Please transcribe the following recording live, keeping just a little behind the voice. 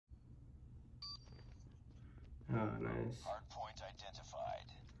Oh, nice. Hardpoint identified.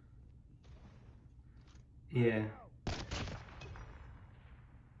 Yeah.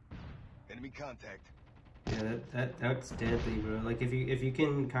 Enemy contact. Yeah, that's deadly, bro. Like if you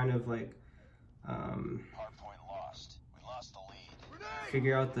can kind of like Hardpoint lost. We lost the lead.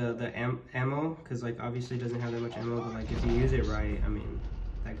 figure out the ammo, because like obviously it doesn't have that much ammo, but like if you use it right, I mean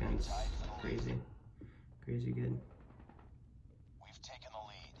that gun's crazy good. We've taken the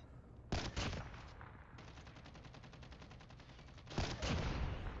lead.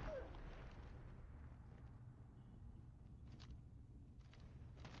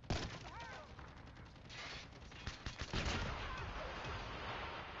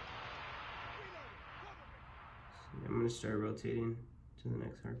 I'm gonna start rotating to the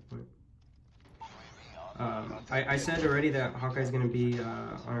next hard point. I said already that Hawkeye's gonna be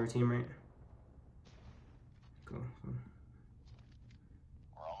on our team, right? Cool.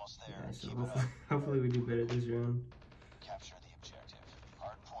 We're almost there. Yeah, so hopefully we do better this round. Capture the objective.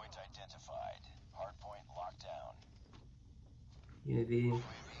 Hardpoint identified. Hardpoint locked down. UAV. UAV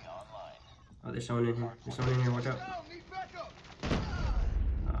online. Oh, they're showing in here. They're showing in here. Watch out.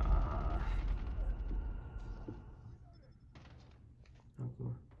 Oh,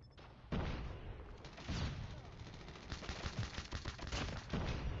 cool.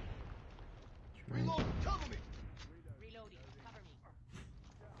 Reload, cover me. Reloading. Cover me.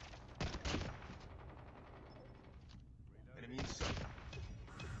 Enemy in sight.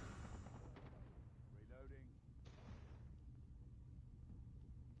 Reloading.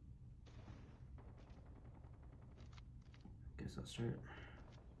 Guess I'll start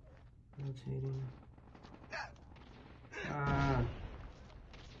rotating.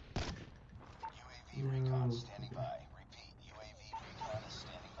 UAV recon standing by. Repeat. UAV recon is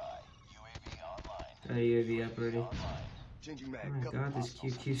standing by. UAV online. Got a UAV up already. Online. Changing mag. Oh my Cover god, me. this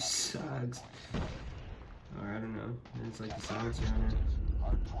QQ sucks. Or I don't know. It's like the silencer on it.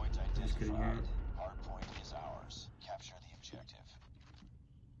 Hardpoint I just couldn't hear identified. it. Hardpoint is ours. Capture the objective.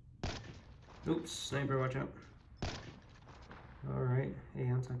 Oops, sniper, watch out. Alright. Hey,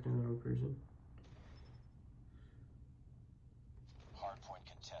 I'm talking to the wrong person. Hardpoint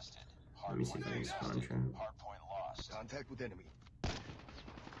contested. Let me see if I can spawn trap. Hardpoint lost. Contact with enemy.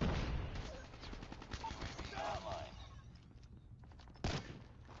 UAV online.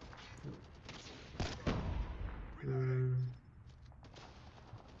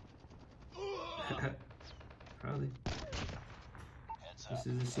 Probably. Heads This up.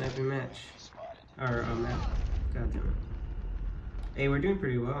 is a sniping match. Spotted. Or a map. God damn it. Hey, we're doing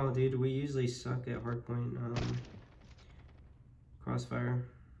pretty well, dude. We usually suck at hardpoint crossfire.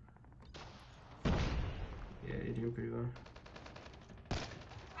 Yeah, you're doing pretty well.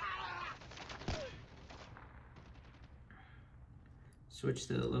 Switch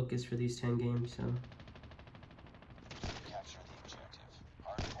to the Locus for these 10 games, so. Capture the objective.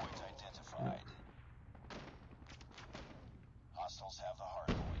 Hardpoint identified. Hostiles have the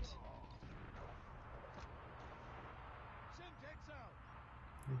hardpoint. Syntax out.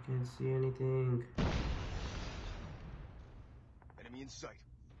 I can't see anything. Enemy in sight.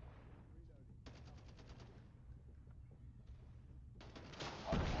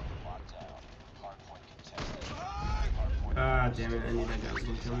 Hardpoint locked down. Hardpoint contested. Ah, damn it. I knew that guy was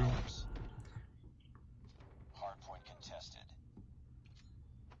gonna kill me. Hardpoint contested.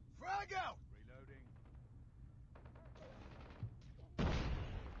 Frag out. Reloading.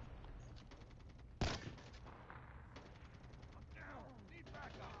 Need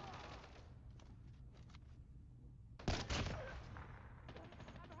backup.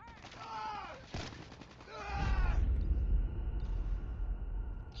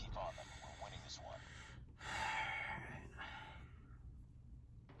 Keep on them. We're winning this one.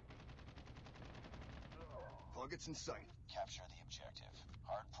 Targets in sight. Capture the objective.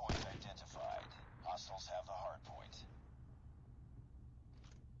 Hardpoint identified. Hostiles have the hardpoint.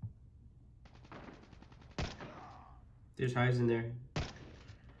 There's hives in there.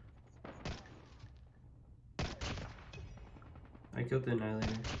 I killed the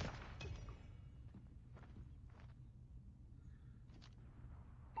Annihilator.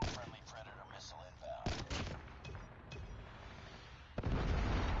 Friendly Predator missile inbound.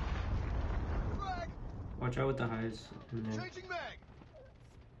 Frag. Watch out with the hives in there. Changing mag.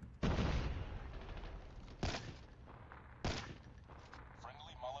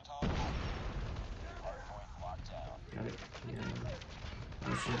 Friendly Molotov. Hardpoint locked down. Got it. Yeah.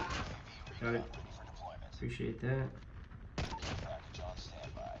 Oh shit. Got it. Ready for deployment. Appreciate that. Package on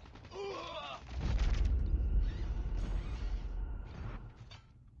standby.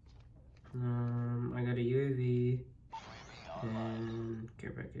 I got a UAV UAV online. and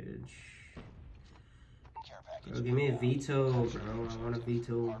care package. care package. Bro, give me a veto, bro. I want a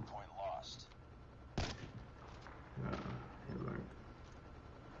veto. Hardpoint lost. Hit mark.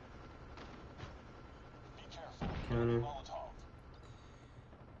 Be careful. Counter. Molotov.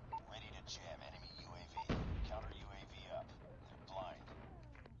 Ready to jam enemy UAV. Counter UAV up. They're blind.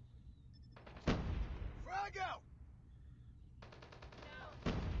 Frag out!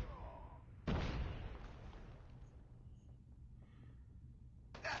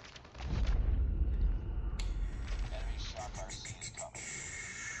 Enemy shock RC is coming.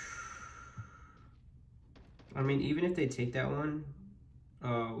 I mean, even if they take that one,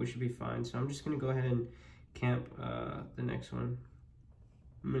 we should be fine. So I'm just gonna go ahead and camp the next one.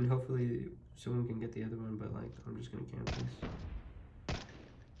 I mean, hopefully someone can get the other one, but like, I'm just gonna camp this.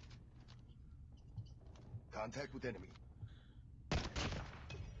 Contact with enemy.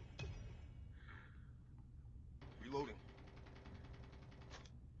 Reloading.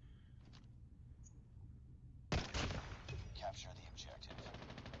 Capture the objective.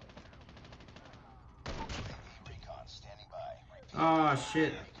 UAV recon standing by. Repeat. Oh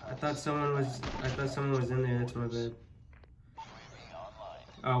shit! I thought someone was in there. That's my bad. UAV online.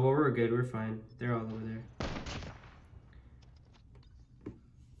 Oh well, we're good. We're fine. They're all over there.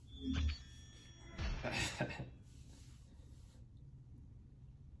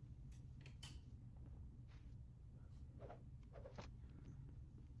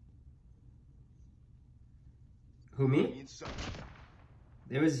 Who, me? Enemy in sight.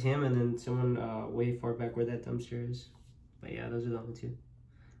 There was him and then someone way far back where that dumpster is. But yeah, those are the only two.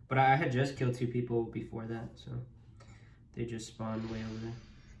 But I had just killed 2 people before that, so they just spawned way over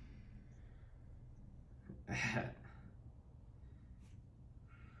there.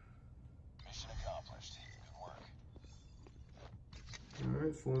 Mission accomplished. Good work.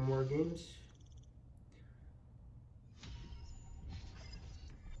 Alright, 4 more games.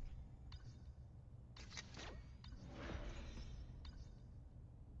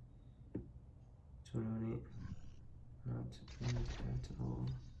 Not bad at all.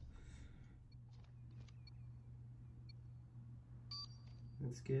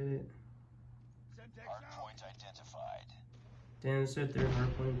 Let's get it. Semtex out. Hardpoint identified. Damn, it's our 3rd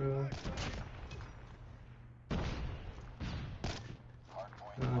hardpoint, bro.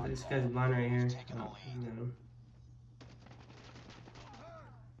 Hardpoint Oh, this guy's blind right here. Taking the Oh, lead. got him.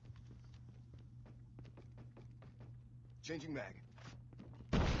 Changing mag.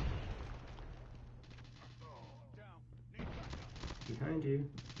 Down. Need backup. Behind you.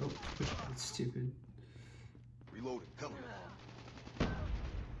 Oh, that's stupid. Reloading. Cover me.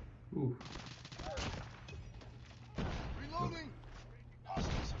 Ooh. Reloading.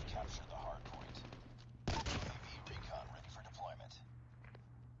 Hostiles have captured the hardpoint. UAV recon ready for deployment.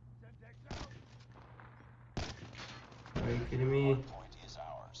 Semtex out. Are you kidding me? Hardpoint is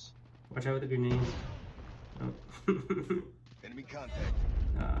ours. Watch out with the grenades. Oh. Enemy contact.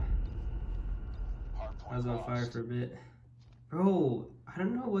 Ah, Hardpoint I was on lost. fire for a bit. Bro, I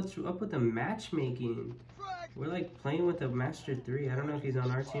don't know what's up with the matchmaking. Frag. We're like playing with a Master 3. I don't know if he's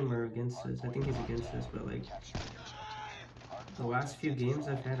on our team or against us. I think he's against us, but like Capture the objective. the last few games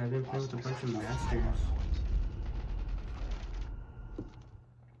I've had, I've been playing with a bunch of Masters.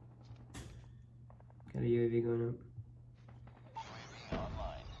 Got a UAV going up. UAV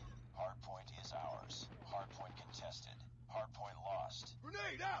online. Hardpoint is ours. Hardpoint contested. Hardpoint lost.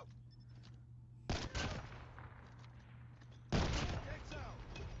 Grenade out. Semtex out.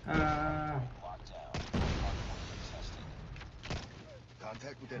 Ah. Lockdown. Hardpoint contested.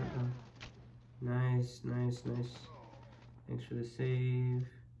 Contact with enemy. Nice, nice, nice. Thanks for the save.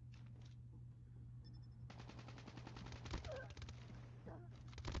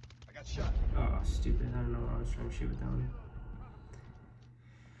 I got shot. Oh, stupid. I don't know why I was trying to shoot with that one.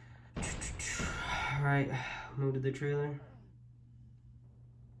 Alright, move to the trailer.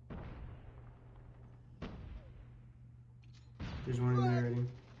 There's one in there already.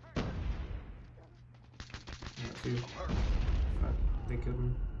 Got 2. Fuck, they killed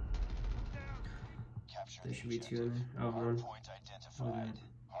me. Capture There the should be 2 objective. in there. Oh, 1. Hardpoint identified.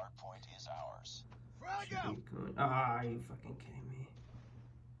 Hardpoint is ours. Frag Should out. be going. Ah, are you fucking kidding me?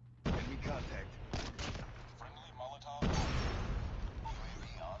 Enemy contact. Friendly Molotov. UAV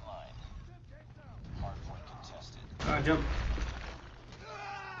online. Semtex out. Hardpoint contested. Ah, jump.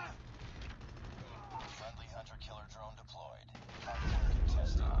 Friendly hunter-killer drone deployed. Hardpoint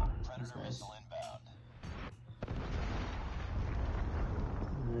contested. That's Predator nice. missile inbound.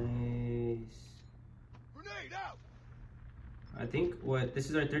 Nice. Grenade out. I think what this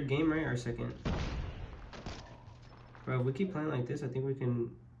is our 3rd game, right? Our 2nd. Bro, if we keep playing like this, I think we can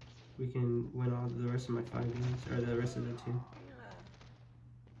win all the rest of my 5 games or the rest of the 2.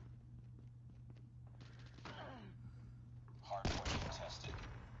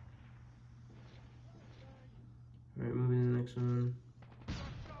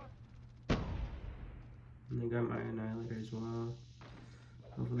 got my annihilator as well.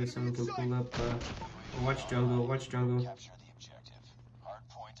 Hopefully someone can pull up. Watch jungle. Watch jungle. Capture the objective.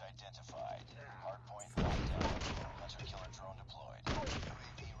 Hardpoint identified. Hardpoint locked down. Hunter-killer drone deployed.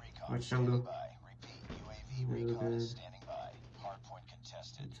 UAV recon Watch standing jungle. by. Repeat, UAV recon is standing by. Hardpoint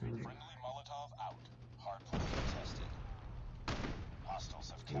contested. Friendly Molotov out. Hardpoint contested.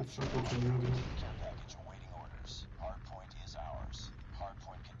 Hostiles have captured the hardpoint. Care package awaiting orders. Hardpoint is ours.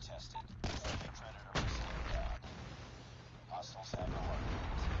 Hardpoint contested. Friendly Predator missile inbound. Hostiles have the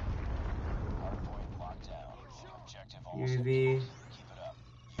hardpoint. Hardpoint locked down. Objective almost UAV. complete. Keep it up.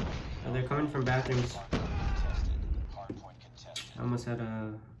 Oh, they're coming from bathrooms. Hardpoint contested. Hardpoint contested. I almost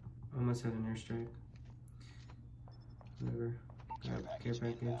had an airstrike. Whatever. Grab care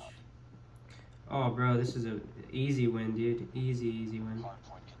package. Oh, bro, this is a easy win, dude. Easy win.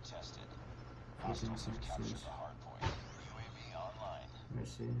 Hardpoint contested. Hostiles have captured the hardpoint. UAV online.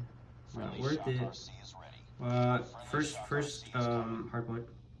 Let's see. Not Friendly worth Shock it. RC is ready. First hardpoint.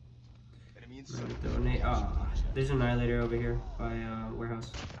 Enemy in I'm sight. gonna donate. There's an annihilator over here by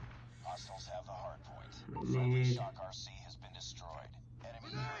warehouse. Hostiles have the hardpoint. Friendly Need. Shock RC has been destroyed.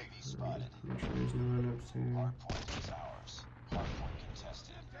 Enemy UAV spotted. Make sure there's no one upstairs. Hardpoint is ours. Hardpoint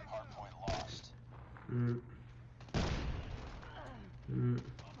contested. Hardpoint lost.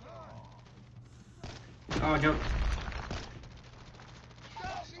 Oh, jump.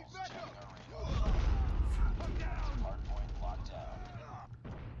 Hostiles jamming our radar. Hardpoint locked down.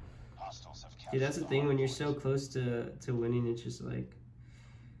 Hostiles have captured Dude, that's the thing. When you're so close to winning, it's just like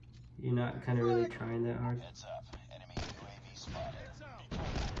you're not kind of really trying that hard. Heads up. Enemy UAV spotted.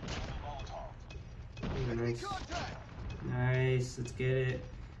 Friendly Molotov. Ooh, nice. Contact! Nice. Let's get it.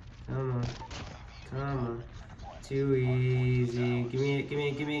 Come on. Come on. Too easy. Give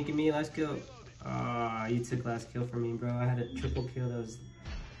me it. Last kill. Ah, you took last kill from me, bro. I had a triple kill. That was.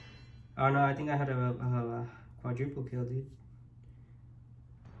 Oh no, I think I had a quadruple kill, dude.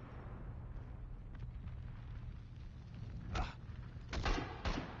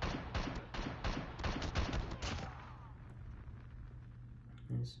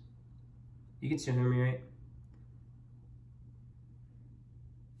 Nice. You can still hear me, right?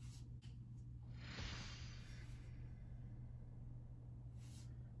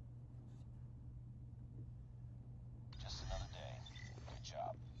 Just another day. Good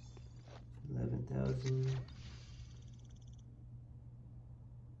job. 11,000.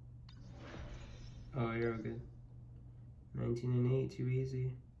 Oh, you're all good. 19 and 8, too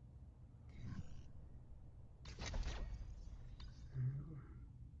easy.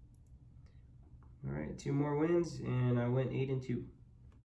 All right, 2 more wins, and I went 8 and 2.